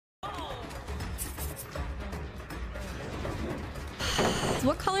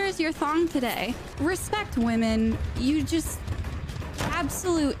What color is your thong today? Respect women. You just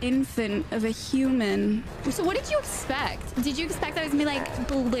absolute infant of a human. So what did you expect? Did you expect I was gonna be like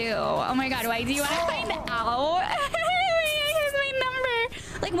blue? Oh my god, why do you want to find out? Here's my number.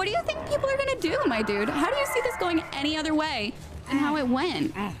 Like, what do you think people are gonna do, my dude? How do you see this going any other way than how it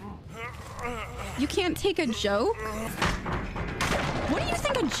went? You can't take a joke? What do you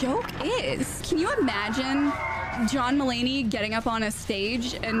think a joke is? Can you imagine John Mulaney getting up on a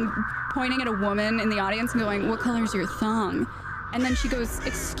stage and pointing at a woman in the audience and going, what color's your thong? And then she goes,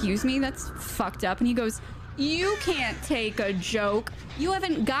 excuse me, that's fucked up. And he goes, you can't take a joke. You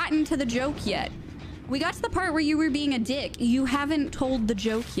haven't gotten to the joke yet. We got to the part where you were being a dick. You haven't told the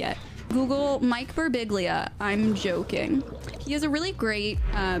joke yet. Google Mike Birbiglia. I'm joking. He has a really great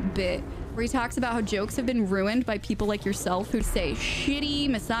bit where he talks about how jokes have been ruined by people like yourself who say shitty,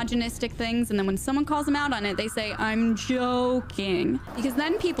 misogynistic things. And then when someone calls them out on it, they say, I'm joking. Because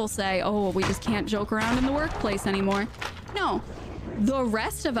then people say, oh, we just can't joke around in the workplace anymore. No, the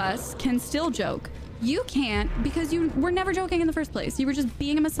rest of us can still joke. You can't because you were never joking in the first place. You were just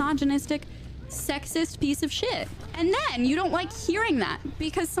being a misogynistic, sexist piece of shit. And then you don't like hearing that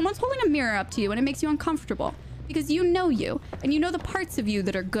because someone's holding a mirror up to you and it makes you uncomfortable because you know you and you know the parts of you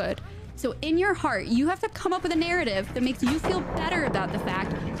that are good. So in your heart, you have to come up with a narrative that makes you feel better about the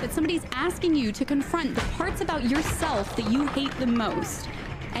fact that somebody's asking you to confront the parts about yourself that you hate the most.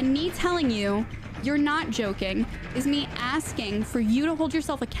 And me telling you you're not joking is me asking for you to hold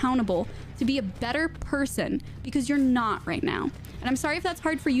yourself accountable to be a better person because you're not right now. And I'm sorry if that's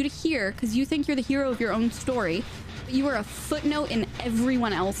hard for you to hear because you think you're the hero of your own story, but you are a footnote in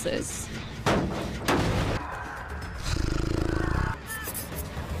everyone else's.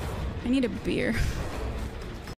 I need a beer.